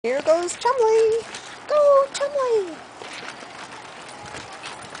Here goes Chumley. Go, Chumley.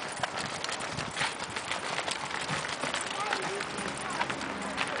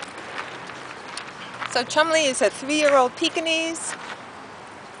 So Chumley is a 3-year-old Pekingese.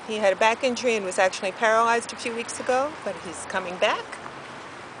 He had a back injury and was actually paralyzed a few weeks ago, but he's coming back.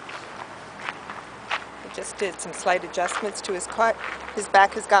 He just did some slight adjustments to his cut. His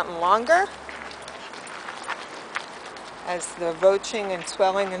back has gotten longer as the roaching and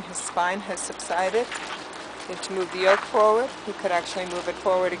swelling in his spine has subsided. He had to move the yoke forward. He could actually move it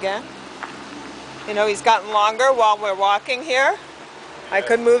forward again. You know, he's gotten longer while we're walking here. I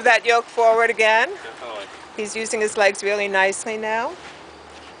could move that yoke forward again. Definitely. He's using his legs really nicely now.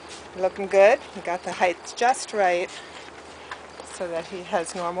 Looking good. He got the height just right so that he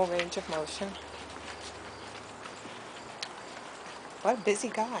has normal range of motion. What a busy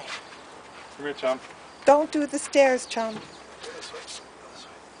guy. Come here, Chum. Don't do the stairs, Chum. This way.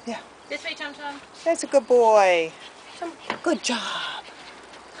 Yeah. This way, Chum Chum. That's a good boy. Good job.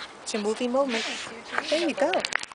 It's your movie moment. There you go.